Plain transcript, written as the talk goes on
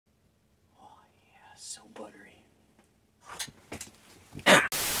buttery.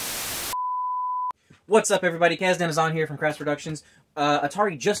 What's up, everybody? Kazdan is on here from Crass Productions.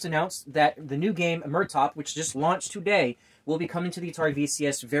 Atari just announced that the new game, Murtop, which just launched today, will be coming to the Atari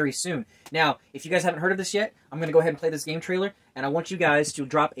VCS very soon. Now, if you guys haven't heard of this yet, I'm going to go ahead and play this game trailer, and I want you guys to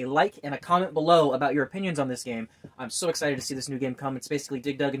drop a like and a comment below about your opinions on this game. I'm so excited to see this new game come. It's basically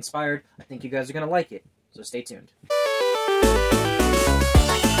Dig Dug inspired. I think you guys are going to like it, so stay tuned.